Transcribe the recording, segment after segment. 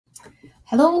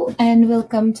Hello and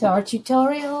welcome to our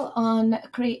tutorial on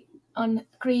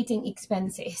creating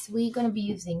expenses. We're going to be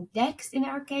using Dext in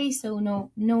our case, so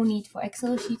no need for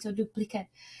Excel sheets or duplicate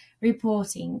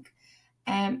reporting.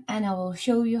 And I will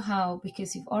show you how,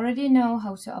 because you already know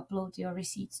how to upload your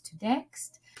receipts to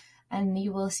Dext, and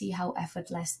you will see how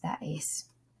effortless that is.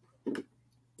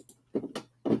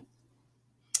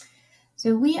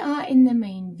 So we are in the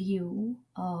main view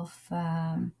of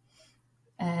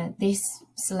this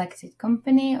selected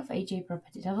company of AJ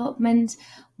Property Development.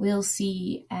 We'll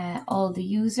see all the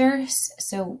users,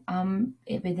 so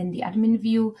within the admin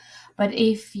view. But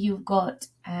if you've got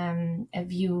a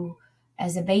view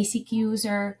as a basic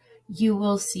user, you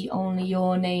will see only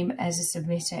your name as a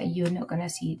submitter. You're not going to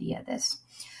see the others.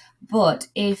 But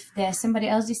if there's somebody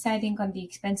else deciding on the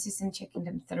expenses and checking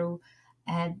them through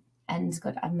and has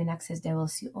got admin access, they will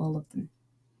see all of them.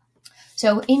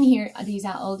 So in here, these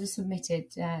are all the submitted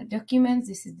documents.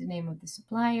 This is the name of the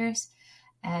suppliers,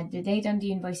 the date on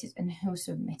the invoices, and who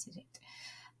submitted it.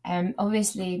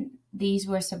 Obviously, these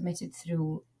were submitted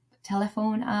through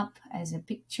telephone app as a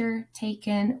picture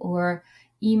taken, or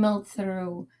emailed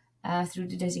through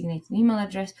the designated email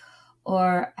address,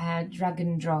 or drag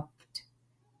and dropped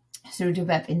through the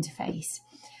web interface.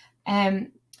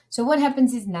 So what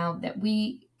happens is now that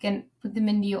we can put them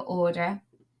in the order.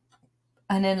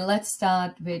 And then let's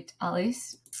start with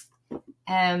Alice.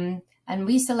 And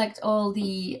we select all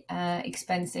the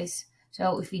expenses.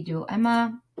 So if we do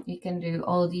Emma, we can do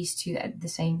all these two at the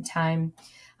same time.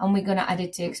 And we're going to add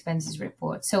it to expenses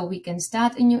report. So we can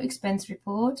start a new expense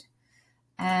report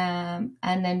and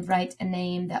then write a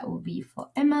name that will be for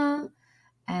Emma.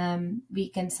 We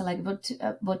can select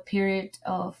what period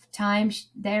of time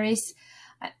there is.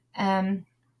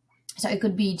 So it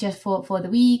could be just for the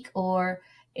week, or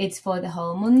it's for the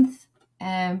whole month,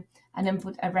 and then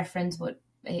put a reference what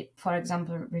it, for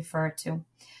example, refer to.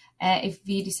 If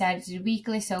we decide to do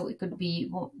weekly, so it could be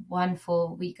one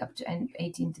full week up to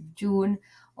 18th of June,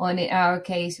 or in our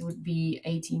case, it would be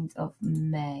 18th of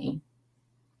May.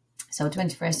 So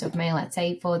 21st of May, let's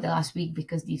say, for the last week,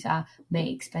 because these are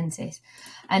May expenses.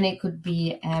 And it could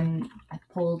be a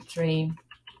poultry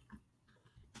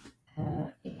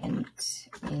event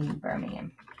in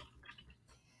Birmingham.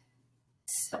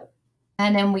 So,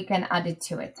 and then we can add it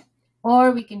to it,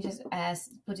 or we can just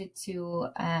put it to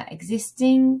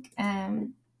existing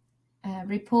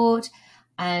report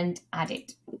and add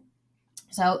it.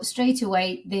 So straight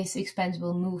away, this expense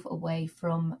will move away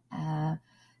from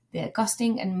the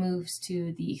costing and moves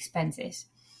to the expenses.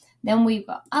 Then we've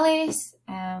got Alice.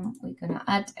 We're gonna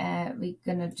add. We're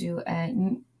gonna do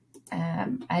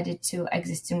add it to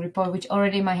existing report, which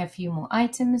already might have a few more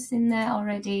items in there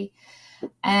already.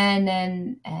 And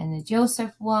then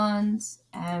Joseph ones,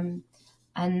 and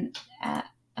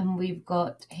we've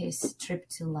got his trip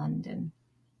to London.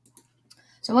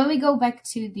 So when we go back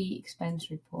to the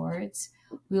expense reports,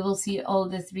 we will see all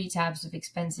the three types of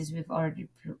expenses we've already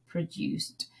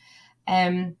produced.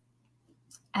 And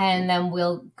then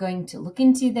we're going to look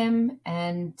into them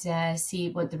and see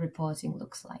what the reporting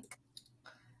looks like.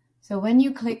 So when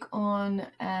you click on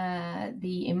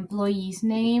the employee's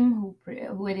name,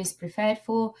 who it is prepared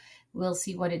for, we'll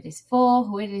see what it is for,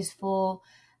 who it is for,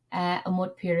 and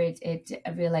what period it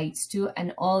relates to,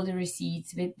 and all the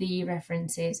receipts with the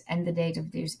references and the date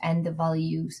of those and the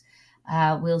values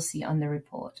we'll see on the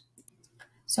report.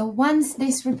 So once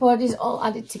this report is all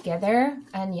added together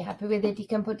and you're happy with it, you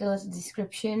can put a little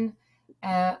description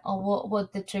on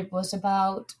what the trip was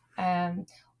about,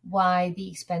 why the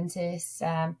expenses.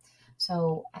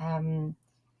 So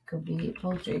could be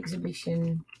poultry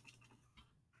exhibition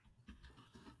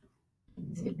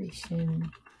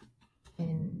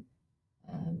in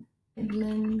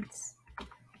Midlands.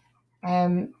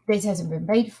 This hasn't been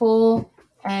paid for,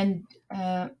 and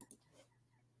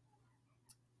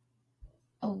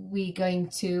we're going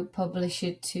to publish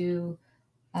it to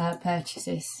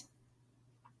purchases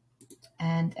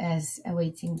and as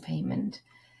awaiting payment.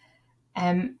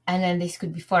 And then this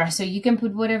could be for us. So you can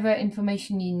put whatever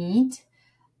information you need.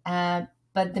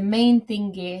 But the main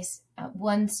thing is,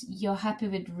 once you're happy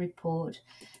with the report,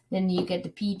 then you get the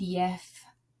PDF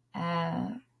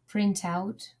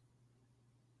printout.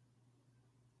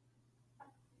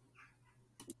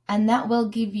 And that will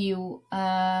give you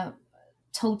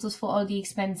totals for all the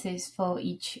expenses for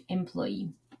each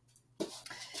employee.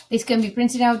 This can be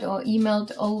printed out or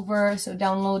emailed over, so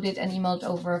downloaded and emailed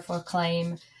over for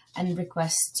claim and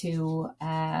request to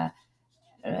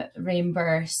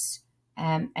reimburse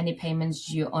any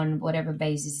payments due on whatever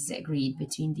basis is agreed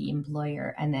between the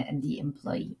employer and the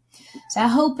employee. So I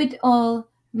hope it all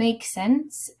makes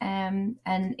sense, and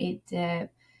it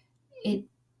it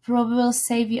probably will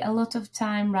save you a lot of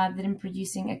time rather than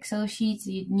producing Excel sheets.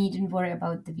 You needn't worry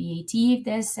about the VAT if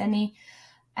there's any.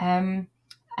 And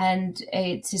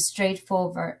it's a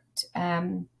straightforward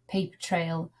paper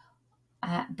trail,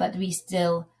 but we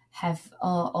still have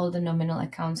all the nominal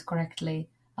accounts correctly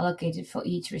allocated for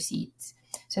each receipt.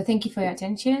 So thank you for your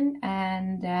attention,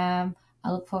 and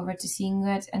I look forward to seeing you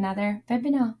at another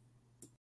webinar.